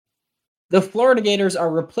The Florida Gators are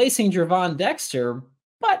replacing Gervon Dexter,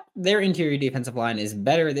 but their interior defensive line is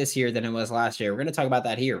better this year than it was last year. We're going to talk about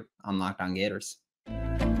that here on Locked On Gators.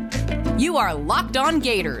 You are Locked On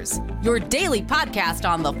Gators, your daily podcast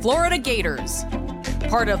on the Florida Gators.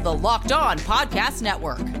 Part of the Locked On Podcast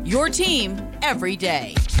Network, your team every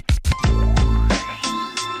day.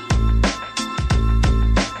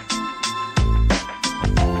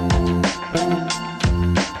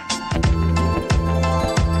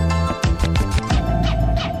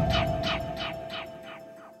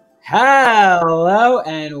 Hello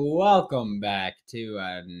and welcome back to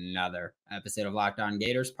another episode of Locked On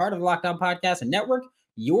Gators, part of the Locked On Podcast Network,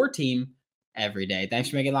 your team every day. Thanks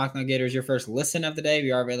for making Locked On Gators your first listen of the day.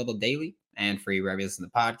 We are available daily and free wherever you listen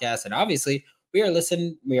to the podcast. And obviously, we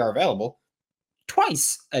are available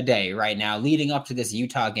twice a day right now leading up to this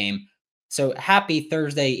Utah game. So happy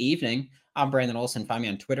Thursday evening. I'm Brandon Olson. Find me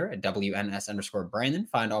on Twitter at WNS_Brandon.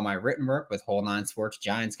 Find all my written work with Whole Nine Sports,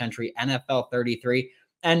 Giants Country, NFL 33.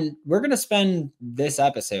 And we're going to spend this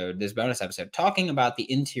bonus episode, talking about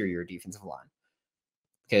the interior defensive line.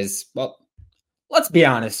 Because, well, let's be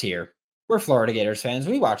honest here. We're Florida Gators fans.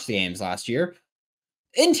 We watched the games last year.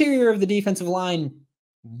 Interior of the defensive line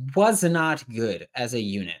was not good as a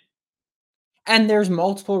unit. And there's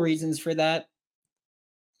multiple reasons for that.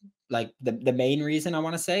 Like, the main reason I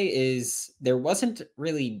want to say is there wasn't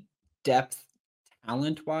really depth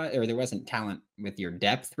talent-wise, or there wasn't talent with your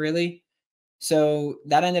depth, really. So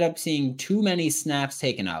that ended up seeing too many snaps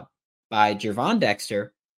taken up by Gervon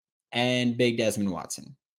Dexter and Big Desmond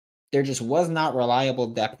Watson. There just was not reliable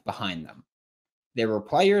depth behind them. There were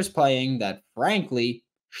players playing that, frankly,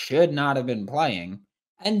 should not have been playing,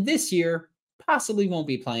 and this year possibly won't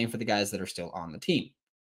be playing for the guys that are still on the team.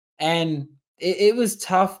 And it was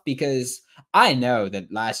tough because I know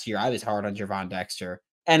that last year I was hard on Gervon Dexter,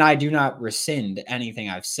 and I do not rescind anything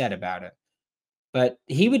I've said about it. But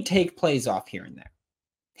he would take plays off here and there.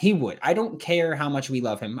 He would. I don't care how much we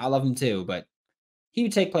love him. I love him too, but he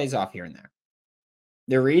would take plays off here and there.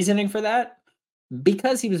 The reasoning for that?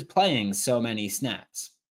 Because he was playing so many snaps.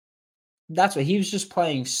 That's what he was just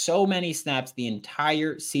playing so many snaps the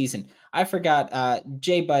entire season. I forgot,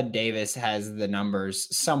 J. Bud Davis has the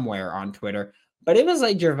numbers somewhere on Twitter, but it was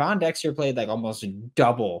like Gervon Dexter played like almost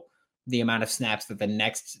double the amount of snaps that the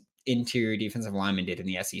next interior defensive lineman did in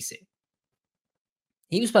the SEC.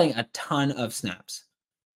 He was playing a ton of snaps.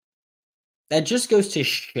 That just goes to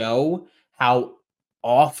show how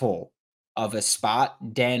awful of a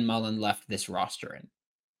spot Dan Mullen left this roster in.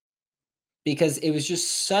 Because it was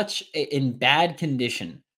just in bad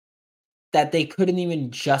condition that they couldn't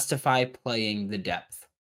even justify playing the depth.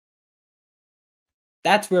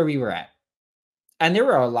 That's where we were at. And there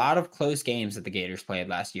were a lot of close games that the Gators played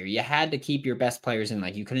last year. You had to keep your best players in.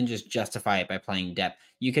 Like, you couldn't just justify it by playing depth.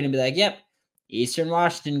 You couldn't be like, yep, Eastern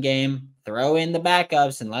Washington game, throw in the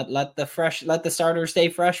backups and let the starters stay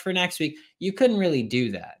fresh for next week. You couldn't really do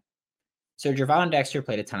that. So Gervon Dexter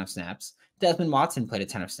played a ton of snaps. Desmond Watson played a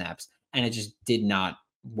ton of snaps, and it just did not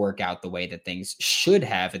work out the way that things should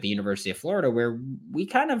have at the University of Florida, where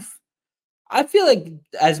I feel like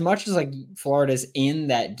as much as like Florida's in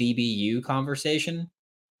that DBU conversation,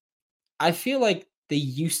 I feel like they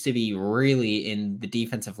used to be really in the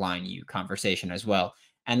defensive line U conversation as well.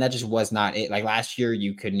 And that just was not it. Like last year,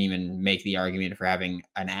 you couldn't even make the argument for having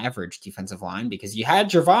an average defensive line because you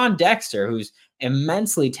had Gervon Dexter, who's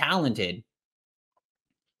immensely talented.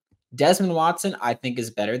 Desmond Watson, I think,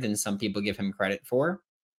 is better than some people give him credit for.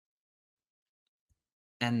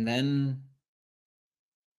 And then,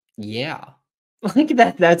 yeah, like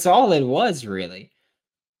that's all it was, really.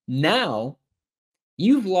 Now,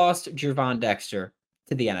 you've lost Gervon Dexter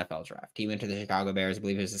to the NFL draft. He went to the Chicago Bears. I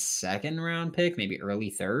believe it was a second-round pick, maybe early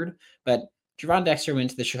third. But Gervon Dexter went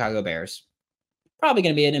to the Chicago Bears. Probably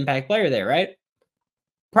going to be an impact player there, right?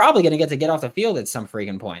 Probably going to get off the field at some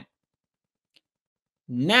freaking point.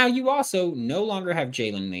 Now you also no longer have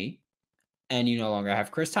Jalen Lee, and you no longer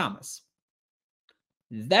have Chris Thomas.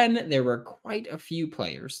 Then there were quite a few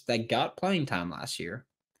players that got playing time last year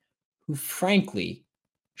who frankly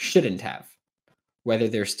shouldn't have. Whether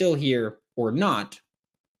they're still here or not,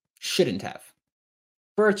 shouldn't have.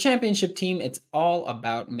 For a championship team, it's all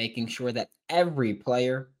about making sure that every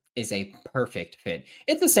player is a perfect fit.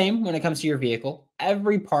 It's the same when it comes to your vehicle.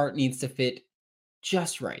 Every part needs to fit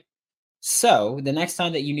just right. So the next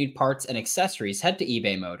time that you need parts and accessories, head to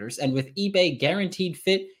eBay Motors. And with eBay Guaranteed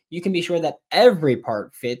Fit, you can be sure that every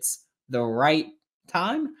part fits the right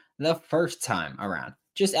time, the first time around.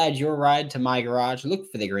 Just add your ride to My Garage,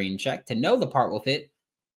 look for the green check to know the part will fit,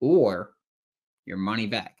 or your money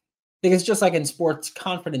back. Because just like in sports,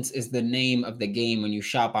 confidence is the name of the game when you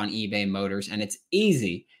shop on eBay Motors, and it's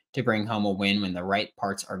easy to bring home a win when the right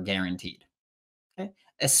parts are guaranteed. Okay?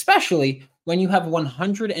 Especially when you have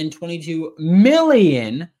 122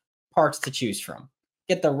 million parts to choose from.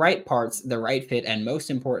 Get the right parts, the right fit, and most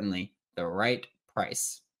importantly, the right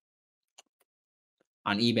price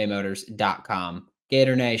on ebaymotors.com.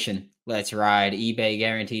 Gator Nation, let's ride. eBay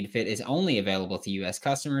Guaranteed Fit is only available to U.S.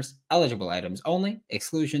 customers. Eligible items only.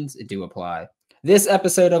 Exclusions do apply. This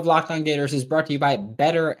episode of Locked On Gators is brought to you by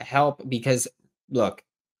BetterHelp because, look,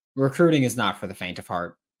 recruiting is not for the faint of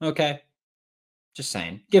heart, okay? Just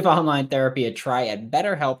saying. Give online therapy a try at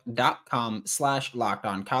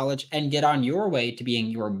betterhelp.com/lockedoncollege and get on your way to being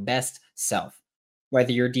your best self.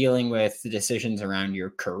 Whether you're dealing with decisions around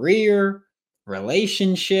your career,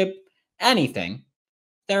 relationship, anything,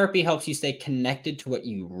 therapy helps you stay connected to what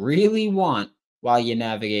you really want while you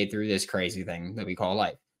navigate through this crazy thing that we call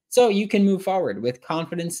life. So you can move forward with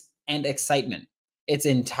confidence and excitement. It's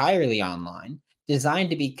entirely online, designed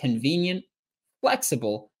to be convenient,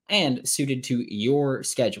 flexible, and suited to your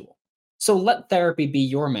schedule. So let therapy be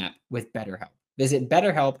your map with BetterHelp. Visit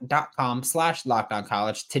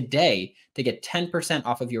betterhelp.com/lockedoncollege today to get 10%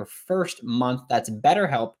 off of your first month. That's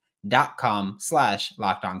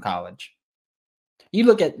betterhelp.com/lockedoncollege. You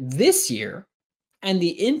look at this year, and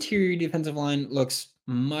the interior defensive line looks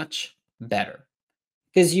much better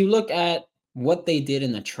because you look at what they did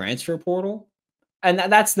in the transfer portal, and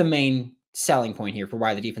that's the main selling point here for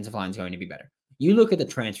why the defensive line is going to be better. You look at the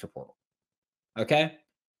transfer portal, okay?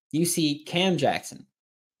 You see Cam Jackson,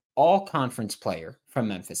 all conference player from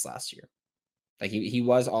Memphis last year. Like he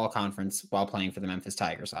was all conference while playing for the Memphis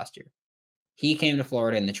Tigers last year. He came to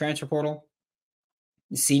Florida in the transfer portal.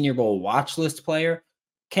 Senior Bowl watch list player.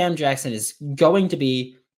 Cam Jackson is going to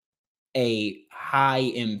be a high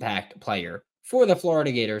impact player for the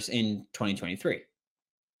Florida Gators in 2023.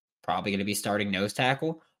 Probably going to be starting nose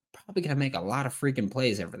tackle. Probably going to make a lot of freaking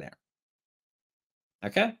plays over there.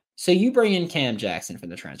 Okay? So you bring in Cam Jackson from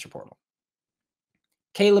the transfer portal.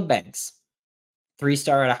 Caleb Banks,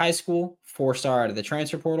 3-star out of high school, 4-star out of the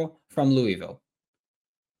transfer portal from Louisville.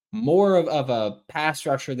 More of a pass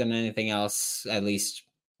rusher than anything else, at least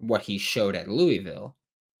what he showed at Louisville.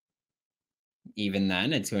 Even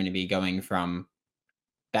then, it's going to be going from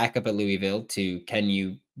backup at Louisville to can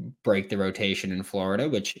you break the rotation in Florida,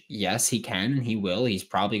 which yes, he can and he will. He's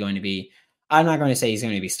probably going to be, I'm not going to say he's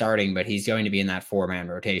going to be starting, but he's going to be in that 4-man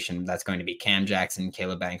rotation. That's going to be Cam Jackson,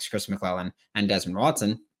 Caleb Banks, Chris McClellan, and Desmond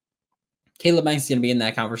Watson. Caleb Banks is going to be in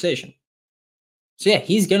that conversation. So yeah,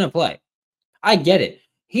 he's going to play. I get it.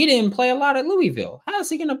 He didn't play a lot at Louisville. How's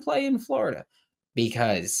he going to play in Florida?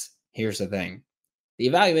 Because here's the thing. The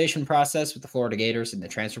evaluation process with the Florida Gators in the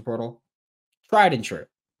transfer portal, tried and true.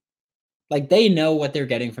 Like they know what they're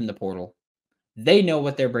getting from the portal. They know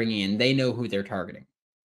what they're bringing in. They know who they're targeting.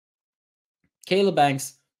 Caleb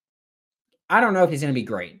Banks, I don't know if he's going to be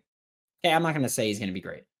great. Okay, I'm not going to say he's going to be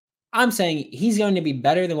great. I'm saying he's going to be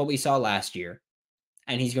better than what we saw last year.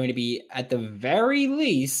 And he's going to be, at the very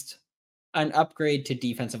least, an upgrade to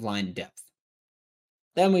defensive line depth.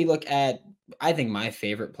 Then we look at, I think, my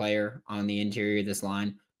favorite player on the interior of this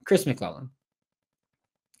line, Chris McClellan.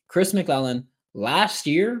 Chris McClellan, last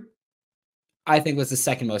year, I think was the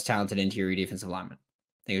second most talented interior defensive lineman.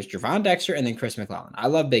 I think it was Javon Dexter and then Chris McClellan. I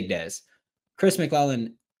love Big Dez. Chris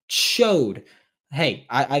McClellan showed, hey,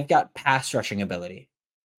 I've got pass rushing ability.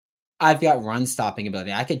 I've got run stopping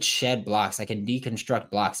ability. I could shed blocks. I can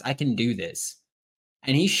deconstruct blocks. I can do this.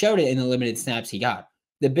 And he showed it in the limited snaps he got.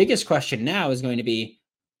 The biggest question now is going to be,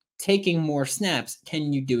 taking more snaps,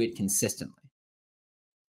 can you do it consistently?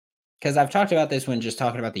 Because I've talked about this when just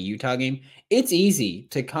talking about the Utah game. It's easy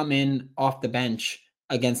to come in off the bench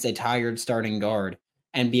against a tired starting guard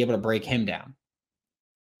and be able to break him down.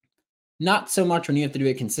 Not so much when you have to do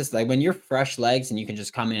it consistently. Like when you're fresh legs and you can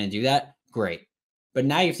just come in and do that, great. But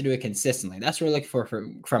now you have to do it consistently. That's what we're looking for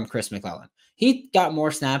from Chris McClellan. He got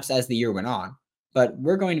more snaps as the year went on, but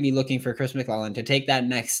we're going to be looking for Chris McClellan to take that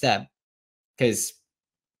next step because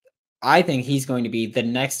I think he's going to be the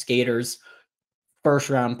next Gators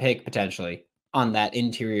first-round pick potentially on that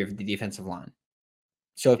interior of the defensive line.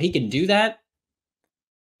 So if he can do that,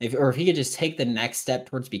 if he could just take the next step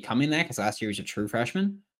towards becoming that, because last year he was a true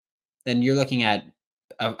freshman, then you're looking at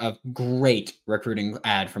a great recruiting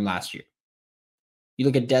ad from last year. You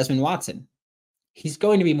look at Desmond Watson. He's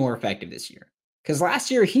going to be more effective this year because last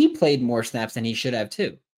year he played more snaps than he should have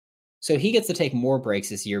too. So he gets to take more breaks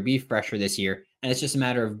this year, be fresher this year, and it's just a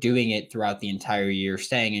matter of doing it throughout the entire year,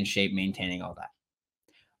 staying in shape, maintaining all that.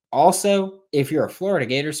 Also, if you're a Florida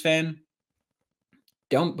Gators fan,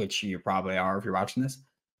 which you probably are if you're watching this,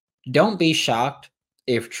 Don't be shocked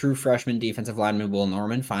if true freshman defensive lineman Will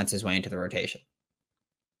Norman finds his way into the rotation.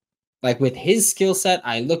 Like with his skill set,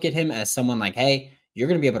 I look at him as someone like, hey, you're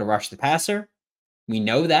going to be able to rush the passer. We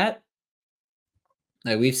know that.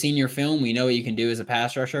 Like we've seen your film. We know what you can do as a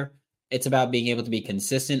pass rusher. It's about being able to be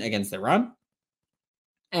consistent against the run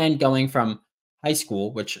and going from high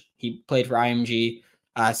school, which he played for IMG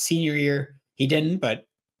senior year. He didn't, but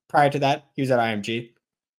prior to that, he was at IMG.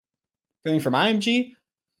 Going from IMG,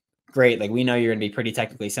 great. Like we know you're going to be pretty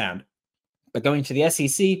technically sound. But going to the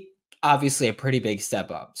SEC, obviously a pretty big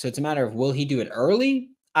step up. So it's a matter of will he do it early?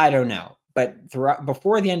 I don't know. But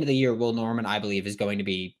before the end of the year, Will Norman, I believe, is going to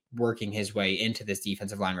be working his way into this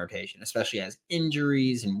defensive line rotation, especially as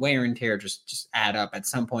injuries and wear and tear just add up at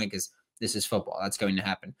some point because this is football. That's going to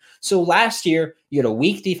happen. So last year, you had a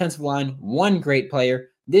weak defensive line, one great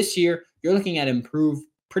player. This year, you're looking at improved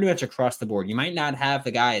pretty much across the board. You might not have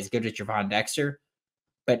the guy as good as Javon Dexter,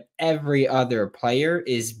 but every other player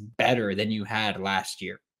is better than you had last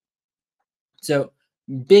year. So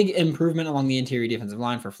big improvement along the interior defensive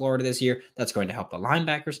line for Florida this year. That's going to help the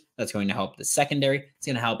linebackers. That's going to help the secondary. It's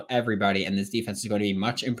going to help everybody. And this defense is going to be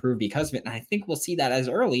much improved because of it. And I think we'll see that as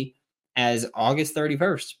early as August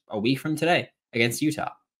 31st, a week from today, against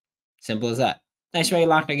Utah. Simple as that. Thanks for making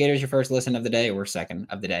Locked On Gators your first listen of the day or second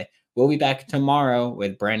of the day. We'll be back tomorrow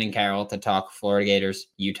with Brandon Carroll to talk Florida Gators,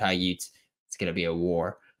 Utah Utes. It's going to be a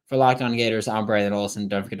war. For Locked On Gators, I'm Brandon Olson.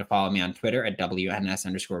 Don't forget to follow me on Twitter at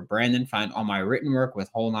WNS_Brandon. Find all my written work with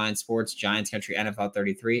Whole Nine Sports, Giants Country, NFL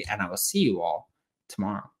 33, and I will see you all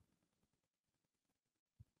tomorrow.